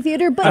to the movie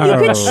theater, but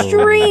you could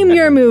stream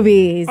your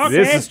movies.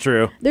 This is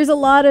true. There's a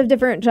lot of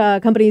different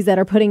companies that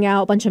are putting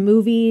out a bunch of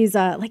movies.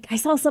 Like I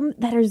saw someone's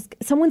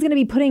going to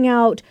be putting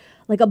out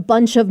like a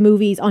bunch of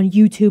movies on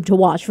YouTube to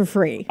watch for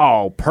free.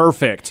 Oh,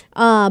 perfect.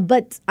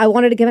 But I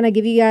wanted to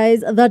give you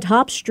guys the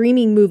top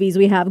streaming movies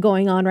we have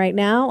going on right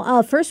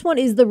now. First one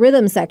is the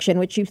rhythm section,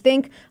 which you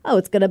think,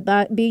 it's going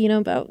to be,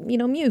 about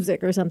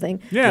music or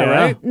something. Yeah,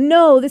 right?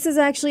 No, this is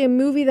actually a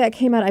movie that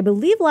came out, I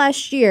believe,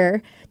 last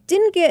year.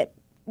 Didn't get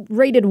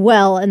rated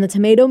well in the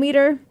tomato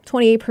meter,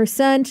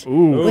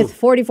 28% with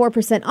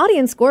 44%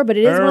 audience score, but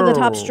it is one of the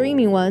top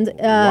streaming ones.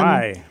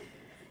 Why?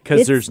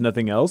 Because there's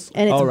nothing else?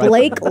 And it's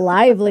Blake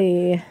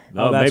Lively.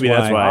 Maybe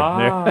that's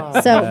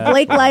why. So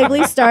Blake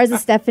Lively stars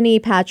as Stephanie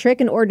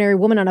Patrick, an ordinary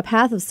woman on a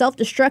path of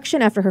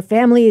self-destruction after her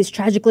family is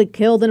tragically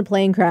killed in a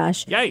plane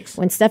crash. Yikes.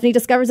 When Stephanie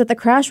discovers that the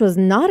crash was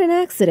not an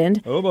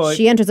accident,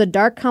 she enters a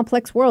dark,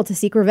 complex world to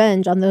seek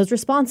revenge on those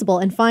responsible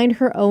and find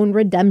her own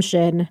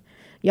redemption.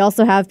 You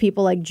also have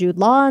people like Jude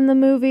Law in the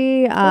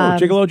movie.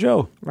 Gigolo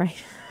Joe. Right.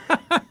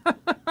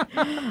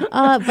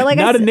 But like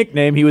not a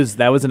nickname.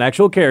 That was an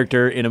actual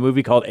character in a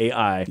movie called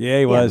AI. Yeah,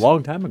 he was. A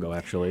long time ago,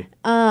 actually.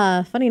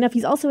 Funny enough,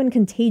 he's also in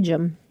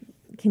Contagium.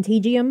 That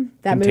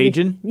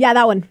Contagion? movie. Yeah,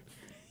 that one.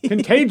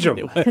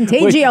 Contagium.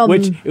 Contagium.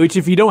 Which,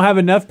 if you don't have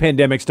enough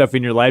pandemic stuff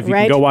in your life, you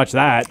can go watch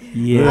that.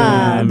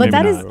 Yeah. But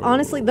that is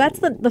honestly, that's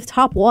the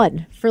top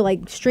one for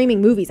like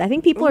streaming movies. I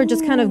think people are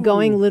just kind of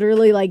going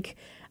literally like,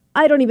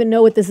 I don't even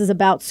know what this is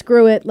about.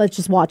 Screw it. Let's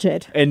just watch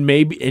it. And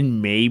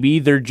maybe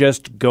they're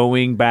just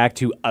going back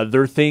to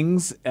other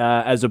things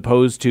as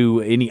opposed to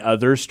any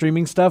other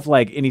streaming stuff,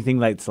 like anything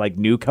that's like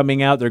new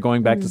coming out. They're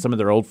going back to some of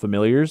their old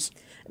familiars.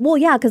 Well,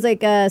 yeah, because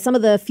like some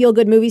of the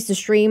feel-good movies to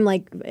stream,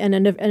 like in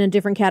a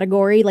different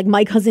category, like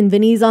My Cousin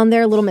Vinny's on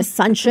there, Little Miss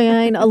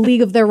Sunshine, A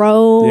League of Their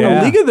Own.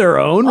 Yeah. A League of Their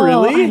Own,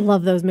 really? I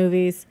love those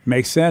movies.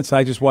 Makes sense.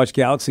 I just watched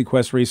Galaxy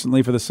Quest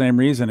recently for the same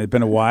reason. It'd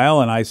been a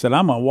while, and I said,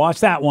 I'm going to watch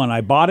that one. I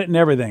bought it and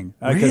everything.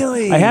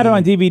 Really? I had it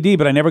on DVD,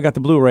 but I never got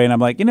the Blu-ray, and I'm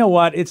like, you know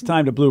what? It's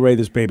time to Blu-ray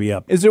this baby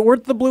up. Is it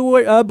worth the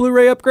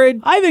Blu-ray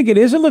upgrade? I think it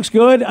is. It looks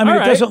good. I mean,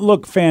 All it doesn't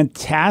look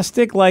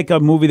fantastic like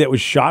a movie that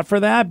was shot for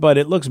that, but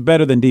it looks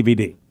better than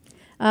DVD.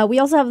 We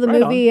also have the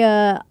movie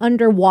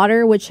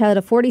Underwater, which had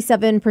a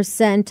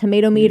 47%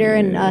 tomato meter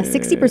and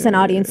 60%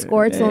 audience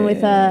score. It's the one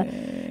with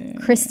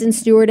Kristen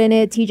Stewart in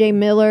it, TJ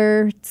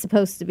Miller. It's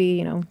supposed to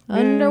be,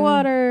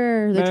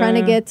 underwater. They're trying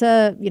to get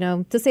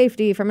to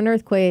safety from an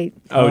earthave.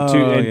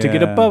 To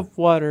get above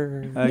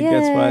water. I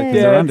guess why?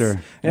 Because they're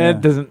under. It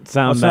doesn't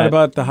sound It's not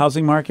about the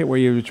housing market where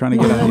you're trying to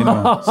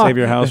get save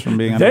your house from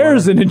being underwater.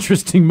 There's an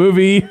interesting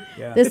movie.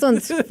 This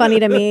one's funny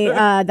to me.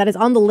 That is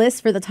on the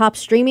list for the top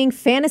streaming,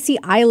 Fantasy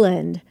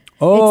Island.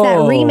 It's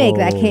that remake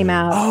that came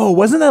out. Oh,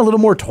 wasn't that a little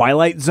more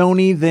Twilight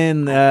Zone-y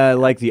than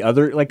like the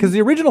other? Like, because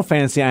the original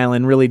Fantasy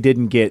Island really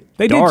didn't get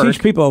They dark. did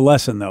teach people a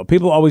lesson, though.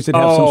 People always did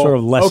have some sort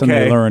of lesson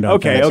they learned.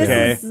 Okay.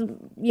 This is,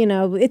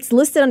 it's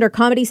listed under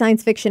comedy,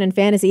 science fiction, and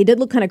fantasy. It did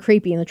look kind of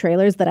creepy in the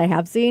trailers that I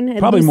have seen.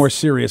 Probably more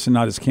serious and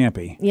not as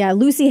campy. Yeah,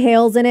 Lucy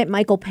Hale's in it,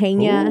 Michael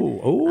Pena.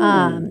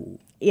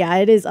 Yeah,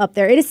 it is up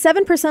there. It is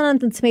 7% on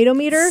the tomato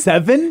meter.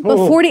 7? But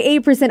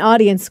 48%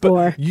 audience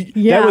score.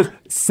 That was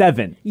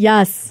 7.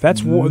 Yes.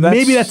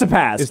 Maybe that's a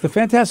pass. Is the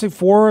Fantastic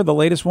Four, the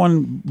latest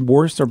one,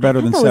 worse or better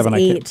than 7? I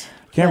 8.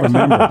 Can't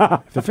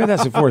remember. If the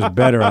Fantastic Four is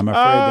better, I'm afraid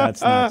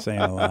that's not saying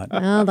a lot.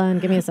 Hold on,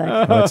 give me a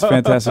sec. What's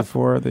Fantastic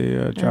Four,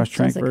 the Josh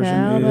Trank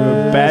version?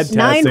 Bad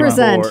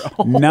 9%.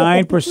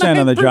 9%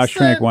 on the Josh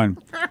Trank one.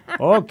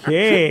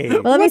 Okay.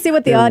 Well, let me see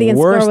what the audience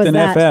score worse was.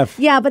 than FF.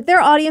 Yeah, but their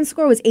audience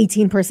score was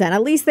 18%.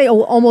 At least they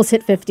almost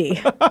hit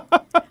 50.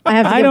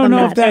 I don't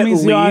know if that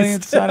means the At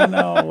audience. I don't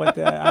know what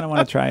that. I don't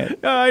want to try it.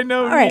 I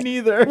know, All right. me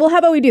neither. Well, how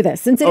about we do this?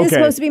 Since it is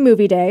supposed to be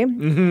movie day,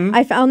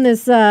 I found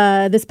this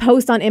this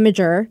post on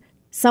Imager.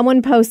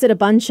 Someone posted a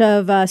bunch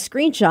of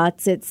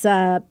screenshots. It's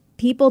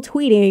people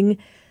tweeting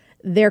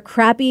their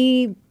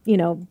crappy,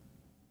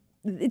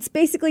 it's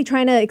basically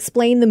trying to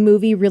explain the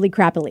movie really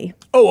crappily.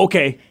 Oh,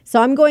 okay. So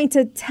I'm going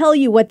to tell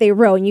you what they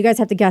wrote, and you guys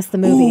have to guess the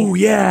movie. Ooh,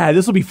 yeah,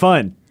 this will be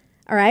fun.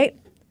 All right?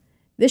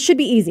 This should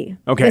be easy.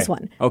 Okay. This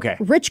one. Okay.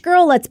 Rich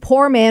girl lets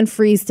poor man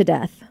freeze to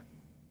death.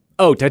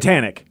 Oh,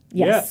 Titanic.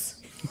 Yes.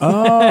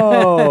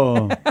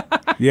 Oh.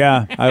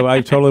 Yeah,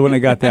 I totally wouldn't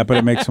have got that, but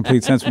it makes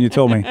complete sense when you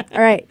told me.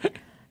 All right.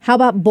 How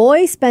about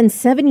boy spends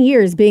 7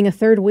 years being a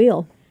third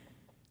wheel?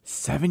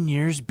 7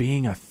 years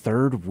being a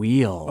third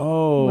wheel.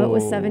 Oh. What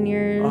was 7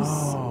 years?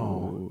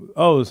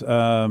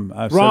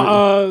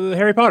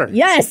 Harry Potter.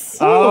 Yes.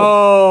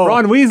 Oh.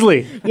 Ron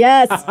Weasley.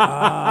 Yes.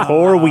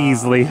 Poor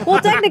Weasley. Well,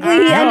 technically,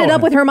 he ended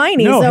up with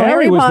Hermione, No, so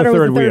Harry Harry was the Potter was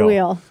third the third wheel.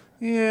 wheel.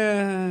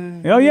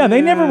 Yeah. Oh, yeah,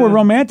 they never were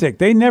romantic.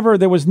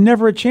 There was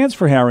never a chance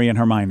for Harry and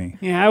Hermione.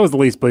 Yeah, that was the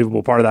least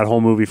believable part of that whole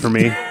movie for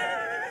me.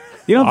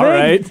 You don't All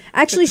think? right.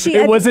 Actually,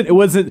 It wasn't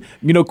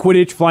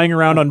Quidditch flying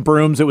around on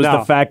brooms. It was No.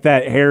 the fact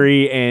that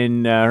Harry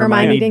and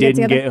Hermione didn't get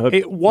didn't get together? hooked.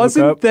 It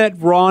wasn't hooked up.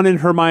 that Ron and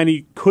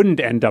Hermione couldn't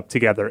end up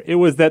together. It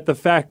was that the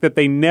fact that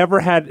they never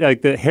had,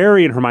 like, that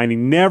Harry and Hermione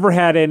never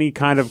had any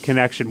kind of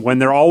connection when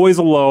they're always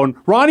alone.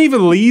 Ron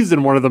even leaves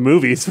in one of the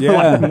movies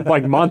for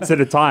like months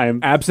at a time.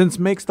 Absence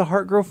makes the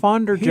heart grow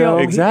fonder, Joe.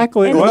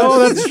 Exactly. Well,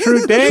 that's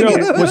true. Dang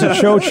it. Was it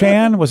Cho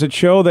Chan? Was it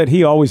Cho that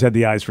he always had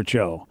the eyes for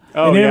Cho?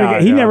 Oh,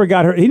 He never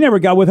got her. He never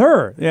got with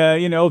her.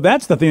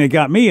 That's the thing that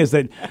got me is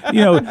that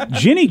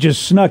Ginny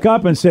just snuck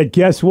up and said,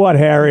 "Guess what,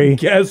 Harry?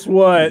 Guess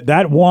what?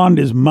 That wand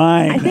is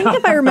mine." I think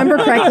if I remember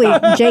correctly,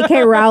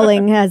 J.K.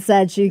 Rowling has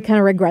said she kind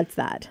of regrets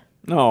that.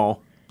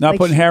 No. Not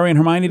putting Harry and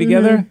Hermione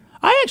together.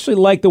 I actually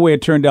like the way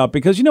it turned out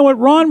because you know what,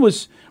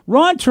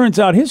 Ron turns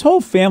out his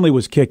whole family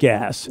was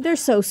kick-ass. They're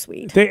so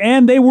sweet.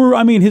 They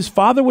were, his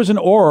father was an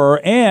Auror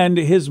and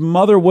his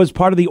mother was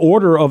part of the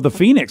Order of the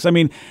Phoenix. I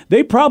mean,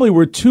 they probably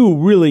were two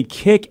really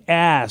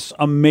kick-ass,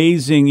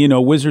 amazing,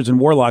 wizards and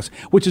warlocks,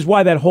 which is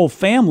why that whole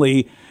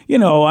family, the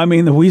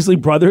Weasley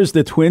brothers,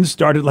 the twins,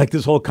 started like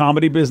this whole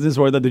comedy business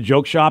or the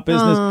joke shop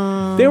business.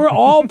 They were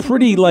all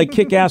pretty like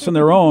kick-ass on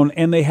their own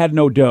and they had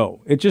no dough.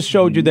 It just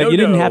showed you that you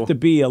didn't have to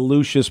be a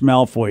Lucius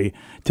Malfoy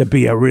to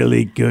be a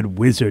really good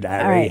wizard,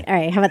 Harry. All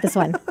right. How about this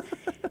one?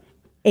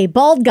 A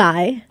bald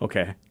guy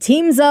Okay.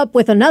 teams up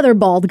with another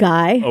bald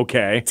guy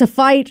Okay. to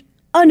fight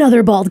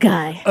another bald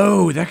guy.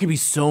 Oh, that could be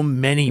so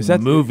many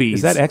movies.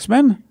 Is that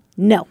X-Men?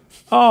 No.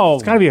 Oh,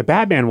 It's got to be a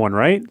Batman one,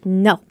 right?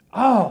 No.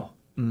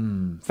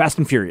 Fast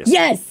and Furious?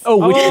 Yes. Oh,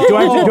 do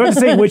I have to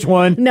say which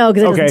one? No,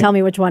 because it doesn't Okay. tell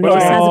me which one. It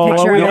just has a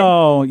picture of it.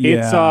 Oh, yeah.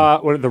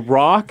 It's The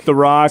Rock. The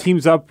Rock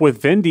teams up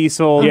with Vin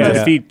Diesel Yeah. to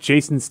defeat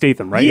Jason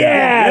Statham, right?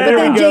 Yeah. But there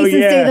then we go,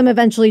 Jason yeah. Statham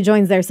eventually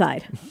joins their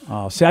side.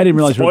 Oh, see, I didn't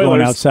realize we were going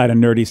Spoilers. outside of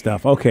nerdy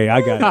stuff. Okay,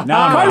 I got it.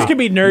 Now I'm Cars ready. can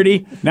be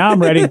nerdy. Now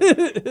I'm ready.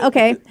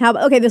 Okay.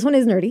 Okay, this one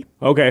is nerdy.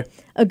 Okay.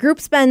 A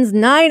group spends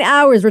 9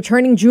 hours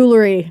returning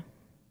jewelry.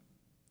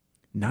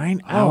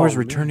 9 hours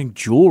returning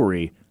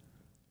jewelry.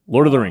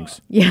 Lord of the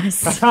Rings.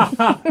 Yes.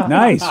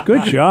 Nice.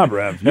 Good job,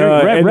 Rev. Rev's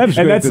and good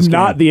at that's this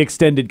not game. the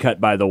extended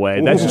cut, by the way.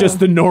 That's just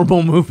the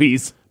normal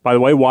movies. By the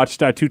way,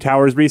 watched Two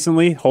Towers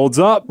recently. Holds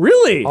up.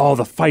 Really? Oh,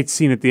 the fight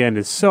scene at the end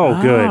is so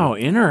good. Oh,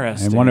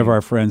 interesting. And one of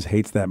our friends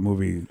hates that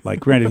movie. Like,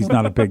 granted, he's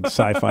not a big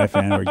sci-fi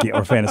fan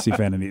or fantasy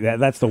fan. And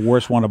that's the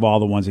worst one of all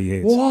the ones he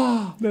hates.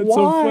 That's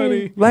so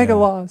funny.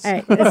 Legolas. All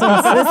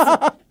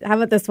right. How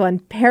about this one?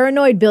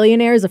 Paranoid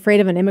billionaire is afraid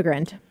of an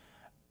immigrant.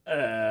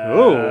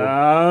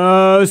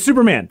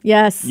 Superman.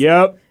 Yes.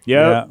 Yep.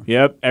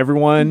 Yeah.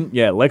 Everyone.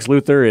 Yeah, Lex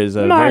Luthor is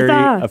Martha.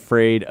 very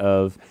afraid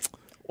of.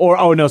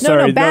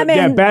 Sorry.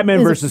 Batman Batman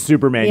is- versus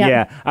Superman. yeah.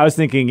 Yeah. I was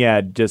thinking,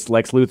 just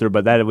Lex Luthor,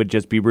 but that would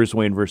just be Bruce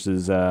Wayne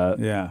versus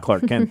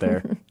Clark Kent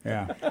there.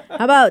 Yeah.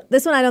 How about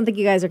this one? I don't think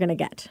you guys are going to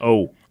get.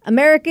 Oh.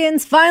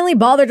 Americans finally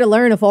bother to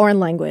learn a foreign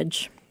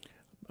language.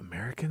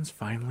 Americans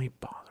finally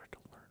bothered to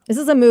learn. This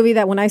is a movie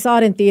that when I saw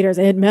it in theaters,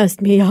 it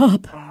messed me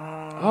up.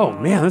 Oh,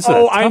 man. This is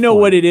I know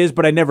what it is,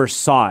 but I never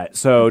saw it.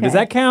 So does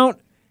that count?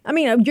 I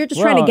mean, you're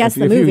just trying to Well, guess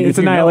if the you- movie. It's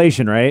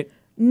Annihilation, right?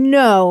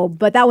 No,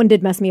 but that one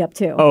did mess me up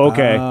too. Oh,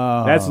 okay.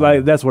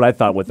 That's what I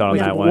thought with on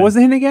that one. What was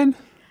the hint again?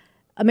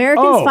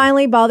 Americans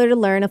finally bother to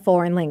learn a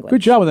foreign language.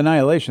 Good job with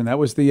Annihilation. That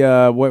was the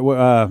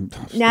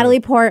Natalie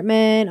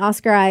Portman,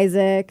 Oscar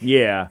Isaac.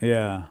 Yeah.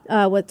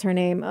 yeah. What's her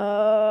name?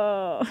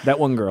 That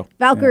one girl.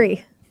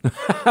 Valkyrie.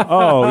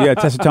 Oh yeah,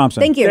 Tessa Thompson.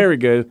 Thank you. There we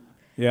go.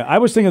 Yeah, I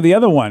was thinking of the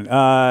other one.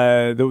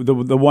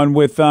 The one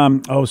with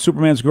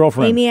Superman's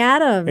girlfriend. Amy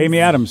Adams. Amy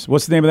Adams.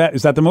 What's the name of that?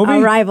 Is that the movie?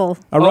 Arrival.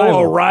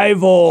 Arrival.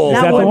 Arrival.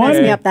 That that one the one?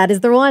 messed me up. That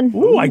is the one.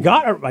 Ooh, I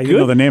got her. I didn't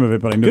know the name of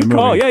it, but I knew the Good movie.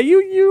 call. Yeah,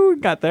 you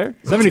got there.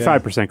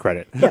 75%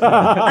 credit.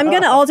 I'm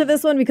going to alter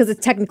this one because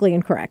it's technically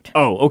incorrect.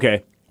 Oh,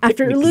 okay.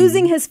 After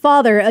losing his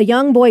father, a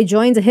young boy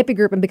joins a hippie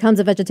group and becomes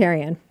a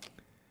vegetarian.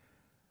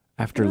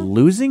 After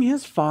losing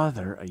his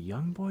father, a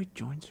young boy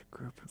joins a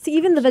group. See,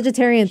 even the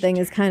vegetarian thing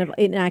is kind of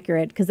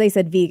inaccurate because they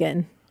said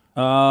vegan.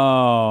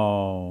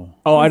 Oh.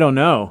 Oh, I don't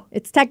know.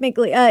 It's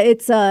technically,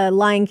 it's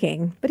Lion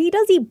King, but he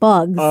does eat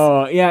bugs.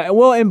 Oh, yeah.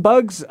 Well, and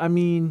bugs, I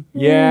mean,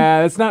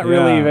 yeah, it's not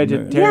really Yeah.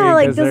 vegetarian. yeah,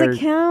 like, 'cause does they're- it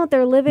count?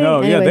 They're living?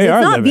 No, yeah, Anyways, they it's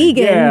are not living.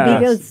 vegan Yeah.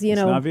 because, It's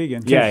not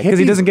vegan. Yeah, because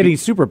he doesn't get any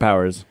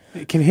superpowers.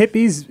 Can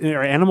hippies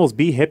or animals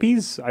be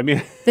hippies? I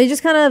mean, they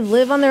just kind of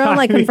live on their own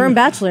like confirmed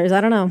bachelors.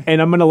 I don't know.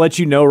 And I'm going to let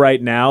you know right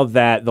now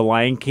that The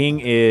Lion King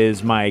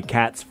is my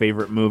cat's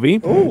favorite movie.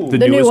 The The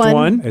new newest one.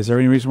 one. Is there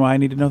any reason why I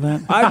need to know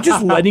that? I'm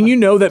just letting you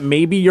know that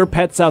maybe your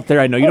pet's out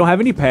there. I know you don't have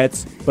any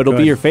pets, but it'll be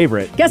Good. your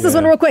favorite. Guess this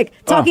one real quick.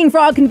 Talking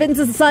frog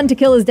convinces the son to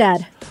kill his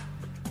dad.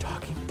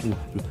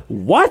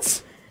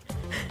 What?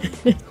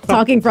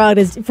 Talking frog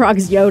is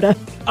Yoda.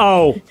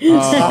 Oh.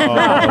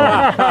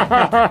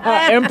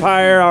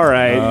 Empire, all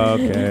right.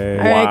 Okay.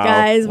 All right, Wow.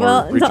 guys. Or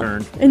Well,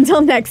 return.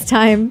 until next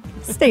time,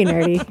 stay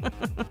nerdy.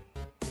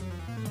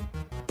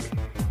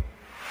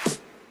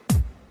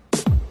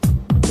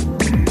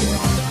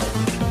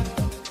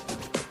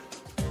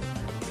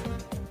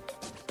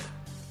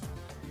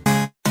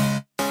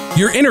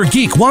 Your inner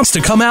geek wants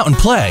to come out and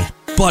play,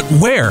 but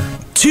where?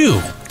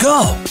 2,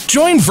 go.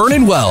 Join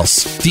Vernon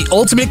Wells, the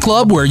ultimate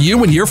club where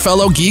you and your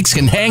fellow geeks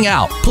can hang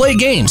out, play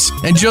games,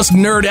 and just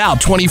nerd out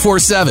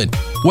 24/7.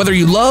 Whether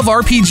you love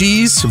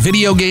RPGs,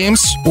 video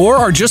games, or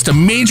are just a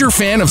major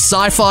fan of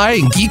sci-fi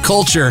and geek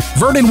culture,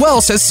 Vernon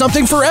Wells has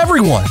something for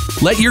everyone.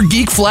 Let your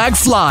geek flag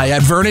fly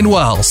at Vernon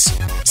Wells.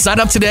 Sign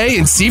up today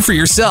and see for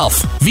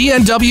yourself.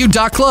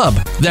 VNW.club.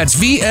 That's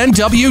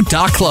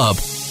VNW.club.